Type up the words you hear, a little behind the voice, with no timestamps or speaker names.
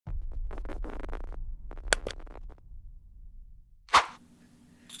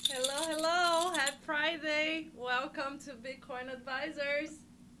welcome to Bitcoin Advisors.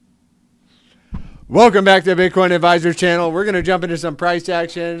 Welcome back to Bitcoin Advizers Channel. We're going to jump into some price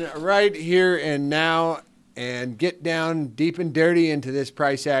action right here and now and get down deep and dirty into this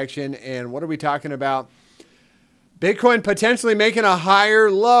price action. And what are we talking about? Bitcoin potentially making a higher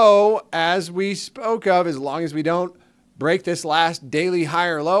low, as we spoke of, as long as we don't break this last daily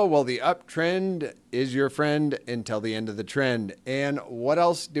higher low. Well, the uptrend is your friend until the end of the trend. And what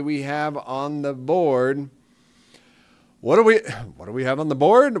else do we have on the board? What do we have on the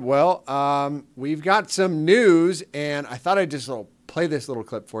board? Well, we've got some news, and I thought I'd just play this little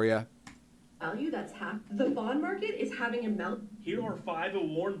clip for you. Value that's the bond market is having a melt. Here are 5 of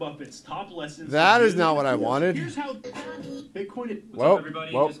Warren Buffett's top lessons. That is not what I wanted. Here's how Bitcoin. Whoa,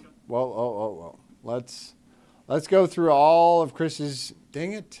 everybody. Whoa. Let's go through all of Chris's.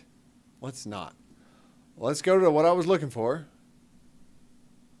 Dang it. Let's not. Let's go to what I was looking for.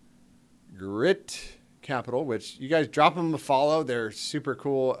 Grit Capital, which you guys drop them a follow. They're super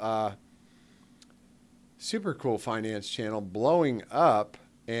cool finance channel, blowing up.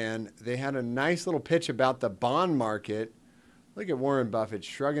 And they had a nice little pitch about the bond market. Look at Warren Buffett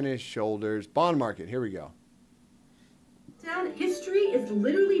shrugging his shoulders. Bond market. Here we go. History is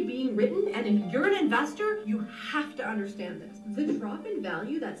literally being written, and if you're an investor, you have to understand this. The drop in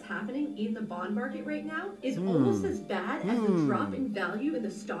value that's happening in the bond market right now is almost as bad as the drop in value in the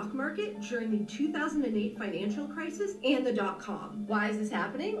stock market during the 2008 financial crisis and the dot-com. Why is this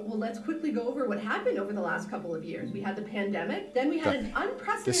happening? Well, let's quickly go over what happened over the last couple of years. We had the pandemic, then we had an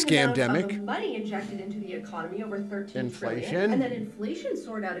unprecedented amount of money injected into the economy, over 13 trillion, and then inflation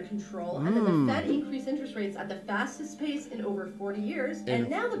soared out of control, and then the Fed increased interest rates at the fastest pace in over 40 years, and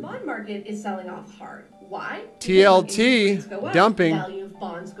now the bond market is selling off hard. Why? TLT dumping. Value of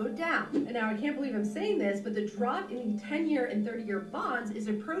bonds go down. And now I can't believe I'm saying this, but the drop in the 10-year and 30-year bonds is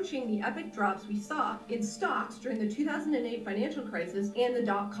approaching the epic drops we saw in stocks during the 2008 financial crisis and the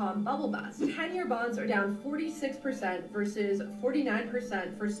dot-com bubble bust. 10-year bonds are down 46% versus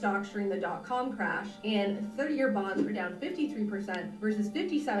 49% for stocks during the dot-com crash, and 30-year bonds are down 53% versus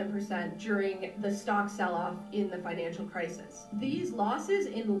 57% during the stock sell-off in the financial crisis. These losses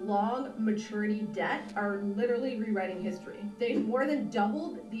in long maturity debt are literally rewriting history. They've more than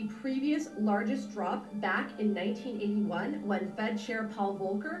doubled the previous largest drop back in 1981 when Fed Chair Paul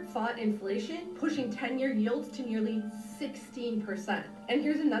Volcker fought inflation, pushing 10-year yields to nearly 16%. And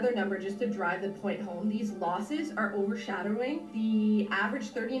here's another number just to drive the point home. These losses are overshadowing the average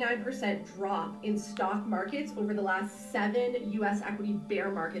 39% drop in stock markets over the last 7 U.S. equity bear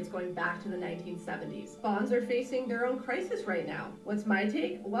markets going back to the 1970s. Bonds are facing their own crisis right now. What's my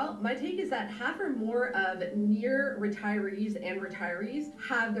take? Well, my take is that half or more of near retirees and retirees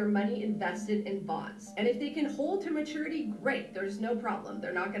have their money invested in bonds. And if they can hold to maturity, great, there's no problem.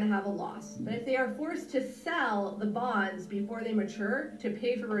 They're not going to have a loss. But if they are forced to sell the bonds before they mature to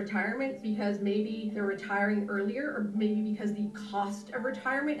pay for retirement because maybe they're retiring earlier, or maybe because the cost of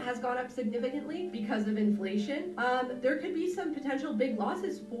retirement has gone up significantly because of inflation, there could be some potential big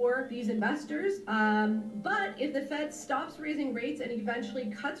losses for these investors. But if the Fed stops raising rates and eventually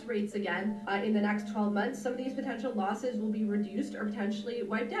cuts rates again in the next 12 months, some of these potential losses will be reduced or potentially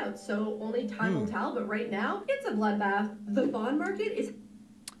wiped out. So only time will tell, but right now it's a bloodbath. The bond market is...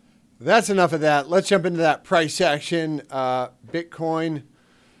 That's enough of that. Let's jump into that price action. Bitcoin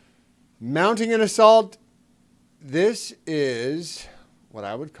mounting an assault. This is what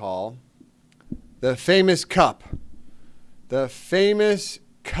I would call the famous cup. The famous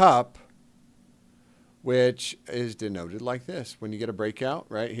cup, which is denoted like this when you get a breakout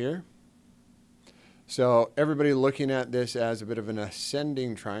right here. So everybody looking at this as a bit of an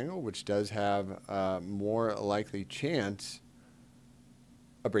ascending triangle, which does have a more likely chance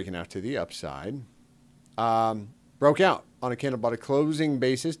of breaking out to the upside. Broke out on a candle bottom closing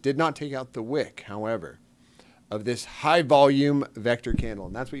basis. Did not take out the wick, however, of this high volume vector candle.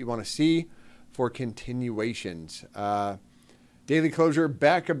 And that's what you want to see for continuations. Daily closure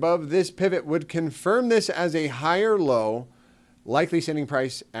back above this pivot would confirm this as a higher low, likely sending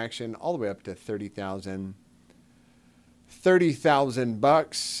price action all the way up to 30,000. 30,000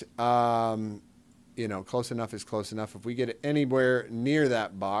 bucks. You know, close enough is close enough. If we get anywhere near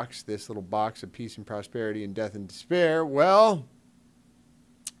that box, this little box of peace and prosperity and death and despair, well,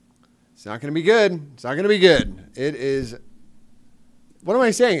 it's not going to be good. It's not going to be good. It is, what am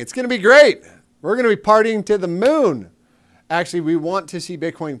I saying? It's going to be great. We're going to be partying to the moon. Actually, we want to see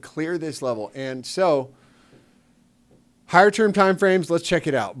Bitcoin clear this level. And so, higher term time frames, let's check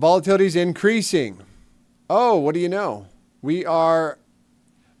it out. Volatility is increasing. Oh, what do you know? We are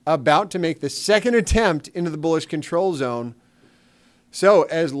about to make the second attempt into the bullish control zone. So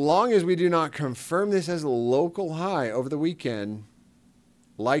as long as we do not confirm this as a local high over the weekend,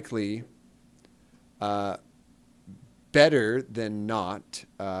 likely better than not,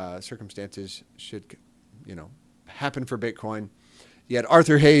 circumstances should, happen for Bitcoin. You had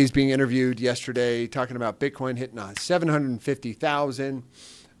Arthur Hayes being interviewed yesterday talking about Bitcoin hitting 750,000.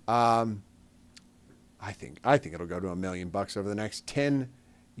 I think it'll go to $1 million over the next 10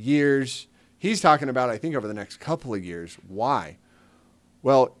 years. He's talking about, I think, over the next couple of years. Why?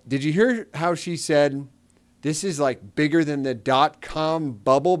 Well, did you hear how she said this is like bigger than the .com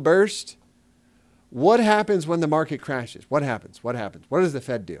bubble burst? What happens when the market crashes? What happens? What happens? What does the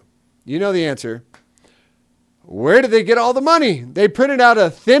Fed do? You know the answer. Where do they get all the money? They print it out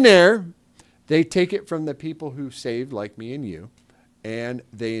of thin air. They take it from the people who saved, like me and you, and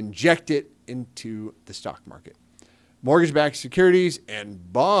they inject it into the stock market. Mortgage-backed securities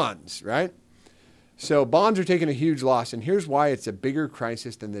and bonds, right? So bonds are taking a huge loss, and here's why it's a bigger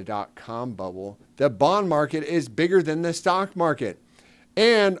crisis than the .com bubble. The bond market is bigger than the stock market.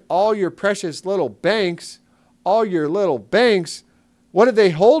 And all your precious little banks, what do they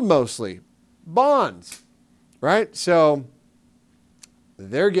hold mostly? Bonds, right? So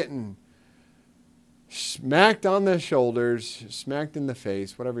they're getting smacked on the shoulders, smacked in the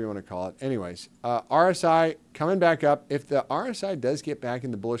face, whatever you want to call it. Anyways, RSI coming back up. If the RSI does get back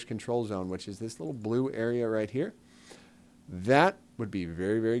in the bullish control zone, which is this little blue area right here, that would be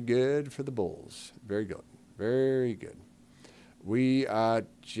very, very good for the bulls. Very good. Very good. We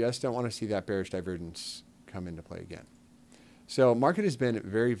just don't want to see that bearish divergence come into play again. So market has been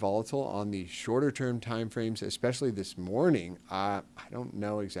very volatile on the shorter term time frames, especially this morning. I don't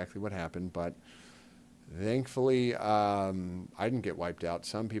know exactly what happened, but thankfully, I didn't get wiped out.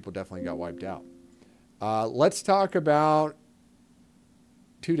 Some people definitely got wiped out. Let's talk about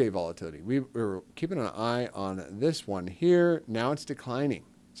two-day volatility. We were keeping an eye on this one here. Now it's declining.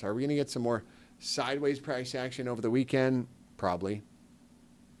 So are we going to get some more sideways price action over the weekend? Probably.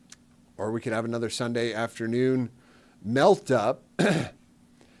 Or we could have another Sunday afternoon melt up.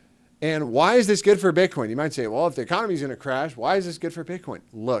 And why is this good for Bitcoin? You might say, well, if the economy is going to crash, why is this good for Bitcoin?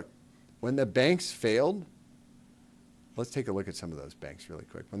 Look. When the banks failed, let's take a look at some of those banks really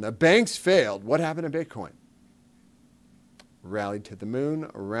quick. When the banks failed, what happened to Bitcoin? Rallied to the moon,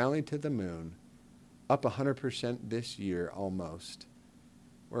 up 100% this year almost.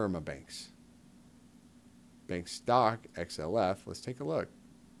 Where are my banks? Bank stock, XLF, let's take a look.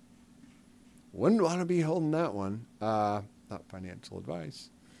 Wouldn't want to be holding that one. Not financial advice.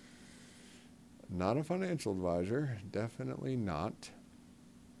 Not a financial advisor, definitely not.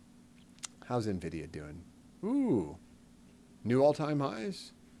 How's NVIDIA doing? Ooh, new all-time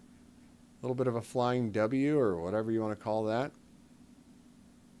highs. A little bit of a flying W or whatever you want to call that.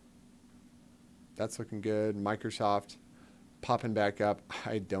 That's looking good. Microsoft popping back up.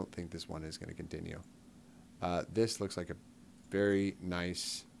 I don't think this one is going to continue. This looks like a very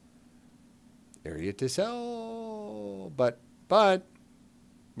nice area to sell. But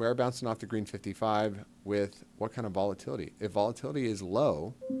we're bouncing off the green 55 with what kind of volatility? If volatility is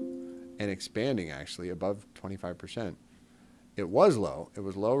low, and expanding actually above 25%. It was low. It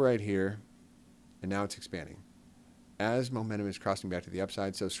was low right here, and now it's expanding. As momentum is crossing back to the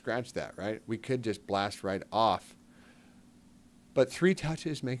upside, so scratch that, right? We could just blast right off. But 3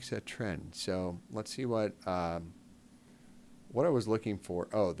 touches makes a trend. So let's see what I was looking for.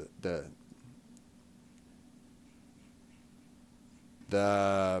 Oh,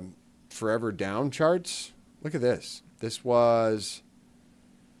 the forever down charts. Look at this. This was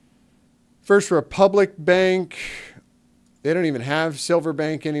First Republic Bank. They don't even have Silver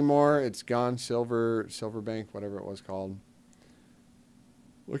Bank anymore. It's gone. Silver Bank, whatever it was called.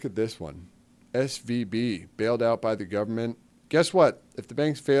 Look at this one. SVB, bailed out by the government. Guess what? If the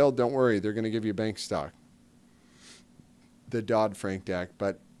banks failed, don't worry. They're going to give you bank stock. The Dodd-Frank Act.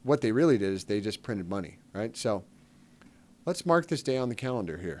 But what they really did is they just printed money, right? So let's mark this day on the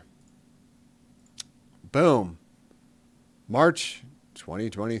calendar here. Boom. March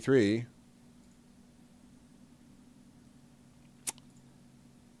 2023.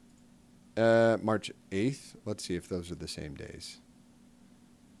 March 8th. Let's see if those are the same days.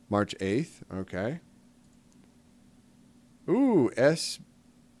 March 8th. Okay. Ooh,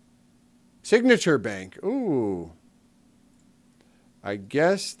 Signature Bank. Ooh. I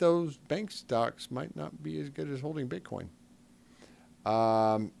guess those bank stocks might not be as good as holding Bitcoin.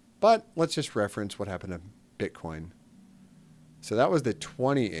 But let's just reference what happened to Bitcoin. So that was the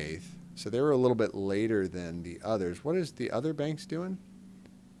 28th. So they were a little bit later than the others. What is the other banks doing?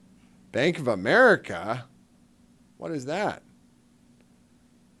 Bank of America? What is that?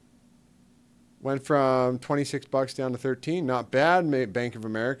 Went from 26 bucks down to 13. Not bad. Bank of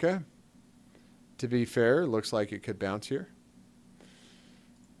America. To be fair, looks like it could bounce here.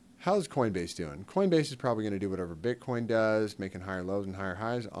 How's Coinbase doing? Coinbase is probably going to do whatever Bitcoin does, making higher lows and higher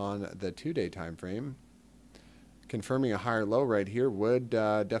highs on the 2-day time frame. Confirming a higher low right here would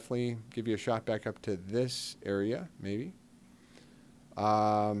definitely give you a shot back up to this area, maybe.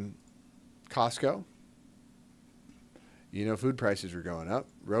 Costco. You know, food prices are going up.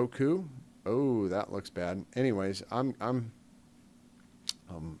 Roku. Oh, that looks bad. Anyways, I'm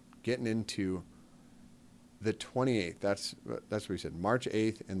getting into the 28th. That's what we said. March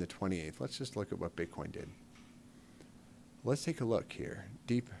 8th and the 28th. Let's just look at what Bitcoin did. Let's take a look here.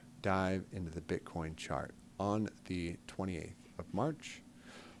 Deep dive into the Bitcoin chart on the 28th of March.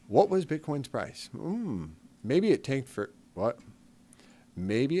 What was Bitcoin's price? Maybe it tanked for what?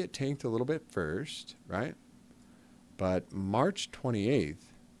 Maybe it tanked a little bit first, right? But March 28th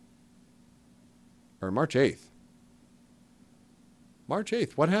or March 8th. March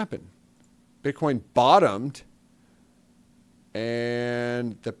 8th, what happened? Bitcoin bottomed,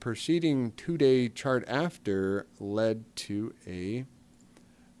 and the preceding 2-day chart after led to a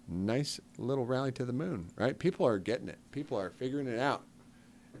nice little rally to the moon, right? People are getting it. People are figuring it out.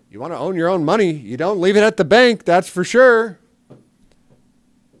 You want to own your own money. You don't leave it at the bank, that's for sure.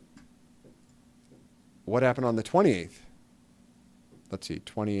 What happened on the 28th? Let's see,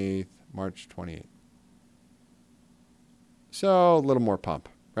 28th, March 28th. So a little more pump,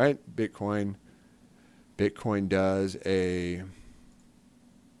 right? Bitcoin does a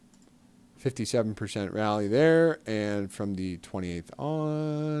 57% rally there, and from the 28th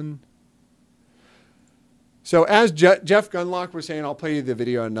on. So as Jeff Gunlock was saying, I'll play you the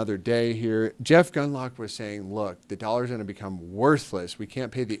video another day here. Jeff Gunlock was saying, look, the dollar's going to become worthless. We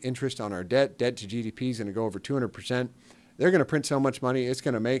can't pay the interest on our debt. Debt to GDP is going to go over 200%. They're going to print so much money, it's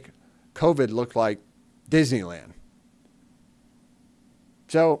going to make COVID look like Disneyland.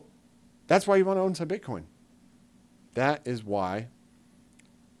 So that's why you want to own some Bitcoin. That is why,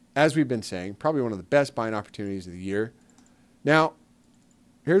 as we've been saying, probably one of the best buying opportunities of the year. Now,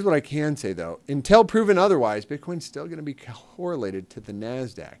 here's what I can say, though. Until proven otherwise, Bitcoin's still going to be correlated to the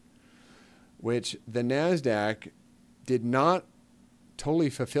NASDAQ, which the NASDAQ did not totally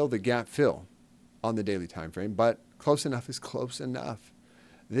fulfill the gap fill on the daily time frame, but close enough is close enough.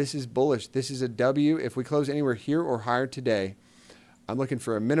 This is bullish. This is a W. If we close anywhere here or higher today, I'm looking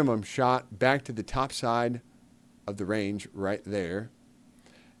for a minimum shot back to the top side of the range right there.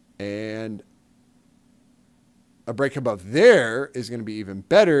 And a break above there is going to be even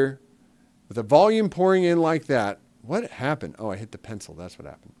better. With the volume pouring in like that, what happened? Oh, I hit the pencil. That's what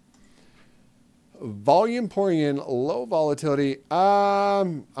happened. Volume pouring in, low volatility.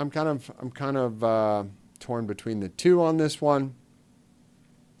 I'm kind of torn between the two on this one.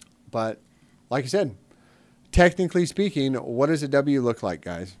 But like I said, technically speaking, what does a W look like,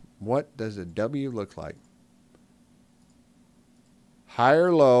 guys? What does a W look like?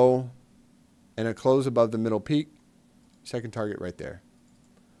 Higher low and a close above the middle peak. Second target right there.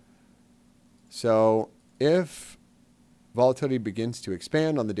 So if volatility begins to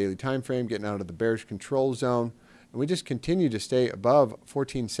expand on the daily time frame, getting out of the bearish control zone, and we just continue to stay above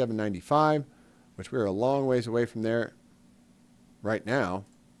 14,795, which we're a long ways away from there right now,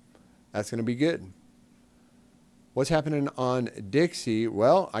 that's going to be good. What's happening on Dixie?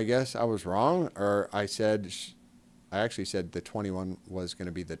 Well, I guess I was wrong, or I actually said the 21 was going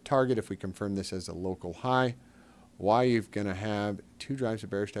to be the target if we confirm this as a local high. Why you're going to have two drives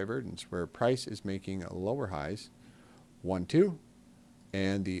of bearish divergence where price is making lower highs, 1, 2,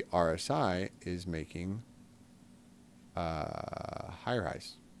 and the RSI is making higher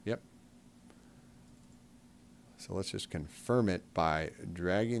highs. Yep. So let's just confirm it by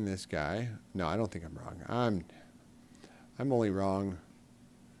dragging this guy. No, I don't think I'm wrong. I'm only wrong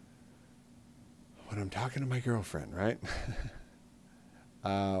when I'm talking to my girlfriend, right?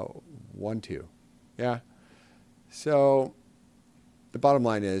 1, 2. Yeah. So the bottom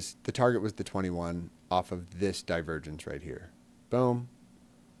line is the target was the 21 off of this divergence right here. Boom.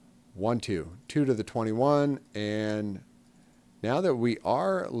 1, 2. 2 to the 21. And now that we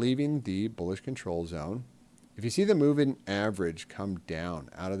are leaving the bullish control zone, if you see the moving average come down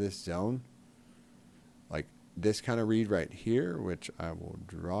out of this zone, like this kind of read right here, which I will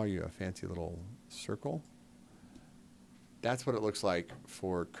draw you a fancy little circle. That's what it looks like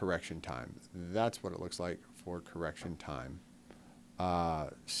for correction time. That's what it looks like for correction time.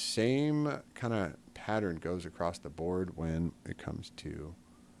 Same kind of pattern goes across the board when it comes to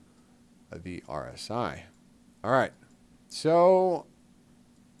the RSI. All right. So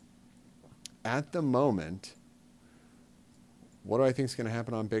at the moment, what do I think is going to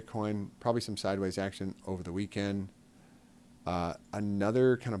happen on Bitcoin? Probably some sideways action over the weekend.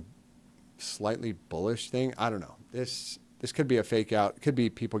 Another kind of slightly bullish thing. I don't know. This could be a fake out. It could be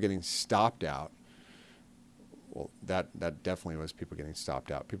people getting stopped out. Well, that definitely was people getting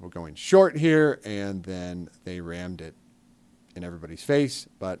stopped out. People going short here, and then they rammed it in everybody's face.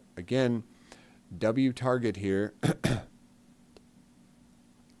 But again, W target here,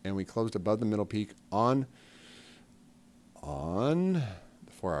 and we closed above the middle peak on the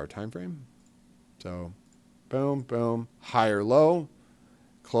 4-hour time frame. So boom, boom, higher low,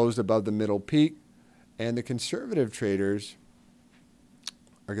 closed above the middle peak, and the conservative traders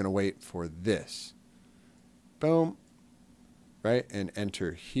are going to wait for this. Boom, right, and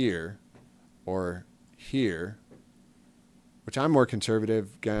enter here or here, which I'm more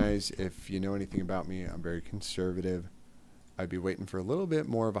conservative, guys. If you know anything about me, I'm very conservative. I'd be waiting for a little bit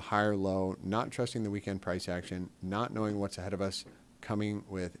more of a higher low, not trusting the weekend price action, not knowing what's ahead of us coming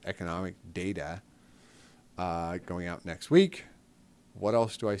with economic data going out next week. What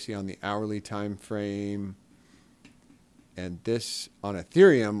else do I see on the hourly time frame? And this on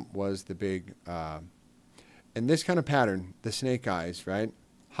Ethereum was the big... and this kind of pattern, the snake eyes, right?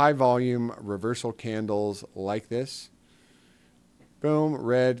 High volume reversal candles like this. Boom,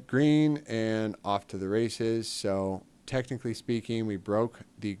 red, green, and off to the races. So technically speaking, we broke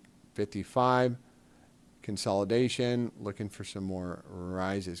the 55 consolidation, looking for some more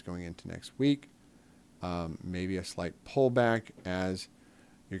rises going into next week. Maybe a slight pullback as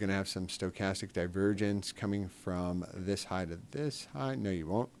you're going to have some stochastic divergence coming from this high to this high. No, you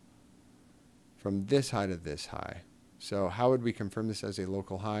won't. From this high to this high. So how would we confirm this as a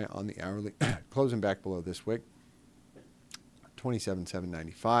local high on the hourly? Closing back below this wick,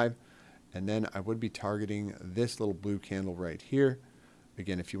 27,795. And then I would be targeting this little blue candle right here.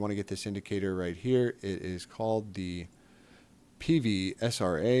 Again, if you want to get this indicator right here, it is called the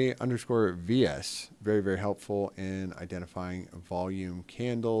PVSRA_VS. Very, very helpful in identifying volume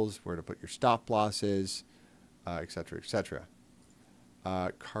candles, where to put your stop losses, et cetera, et cetera.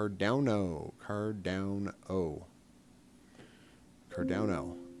 Cardano.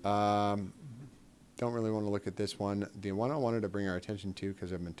 Don't really want to look at this one. The one I wanted to bring our attention to,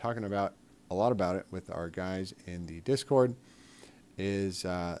 because I've been talking about a lot about it with our guys in the Discord, is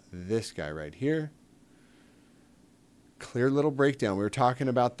this guy right here. Clear little breakdown. We were talking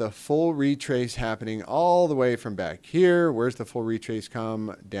about the full retrace happening all the way from back here. Where's the full retrace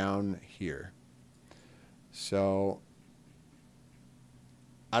come? Down here. So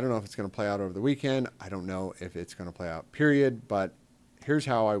I don't know if it's going to play out over the weekend. I don't know if it's going to play out, period. But here's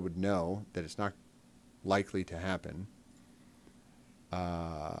how I would know that it's not likely to happen.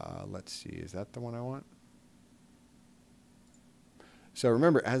 Let's see. Is that the one I want? So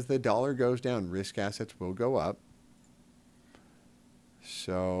remember, as the dollar goes down, risk assets will go up.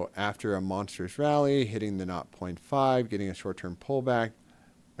 So after a monstrous rally, hitting the 0.5, getting a short-term pullback.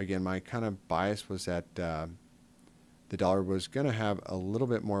 Again, my kind of bias was that the dollar was going to have a little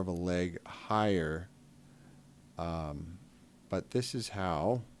bit more of a leg higher. But this is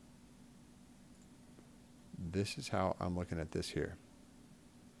how I'm looking at this here.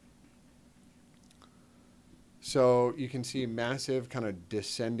 So you can see massive kind of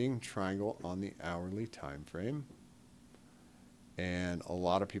descending triangle on the hourly time frame. And a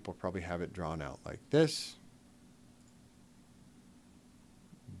lot of people probably have it drawn out like this.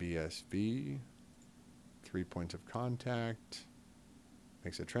 BSV, 3 points of contact,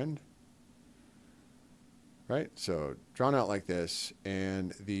 makes a trend. Right, so drawn out like this,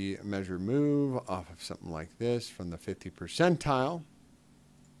 and the measure move off of something like this from the 50 percentile.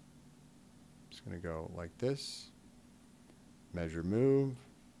 It's going to go like this. Measure move.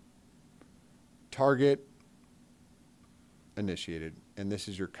 Target. Initiated. And this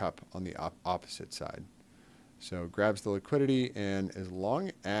is your cup on the opposite side. So grabs the liquidity, and as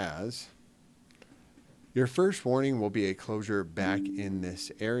long as your first warning will be a closure back in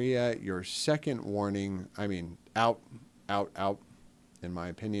this area, your second warning, I mean, out, in my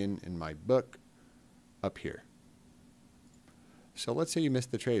opinion, in my book, up here. So let's say you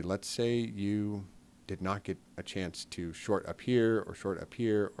missed the trade. Let's say you did not get a chance to short up here or short up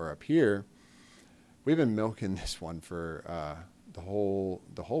here or up here. We've been milking this one for the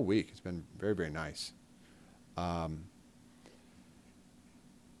whole week. It's been very, very nice.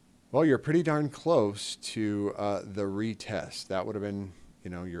 Well, you're pretty darn close to the retest. That would have been,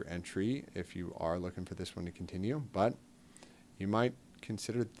 your entry if you are looking for this one to continue. But you might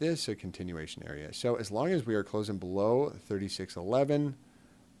consider this a continuation area. So as long as we are closing below 36.11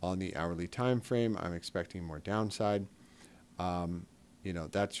 on the hourly time frame, I'm expecting more downside.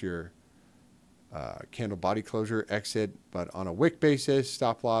 That's your candle body closure exit, but on a wick basis,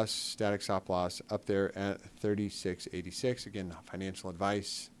 stop loss, static stop loss up there at 36.86. Again, not financial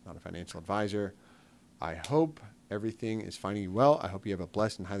advice, not a financial advisor. I hope everything is finding you well. I hope you have a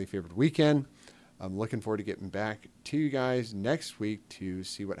blessed and highly favored weekend. I'm looking forward to getting back to you guys next week to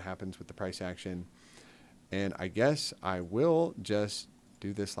see what happens with the price action. And I guess I will just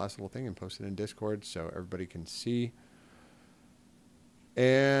do this last little thing and post it in Discord so everybody can see.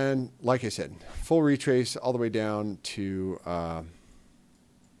 And like I said, full retrace all the way down to,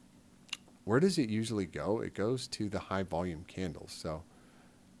 where does it usually go? It goes to the high volume candles. So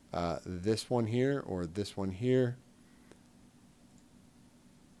this one here or this one here.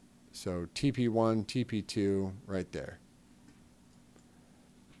 So TP1, TP2 right there.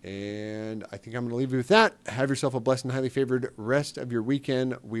 And I think I'm going to leave you with that. Have yourself a blessed and highly favored rest of your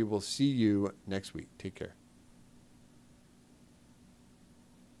weekend. We will see you next week. Take care.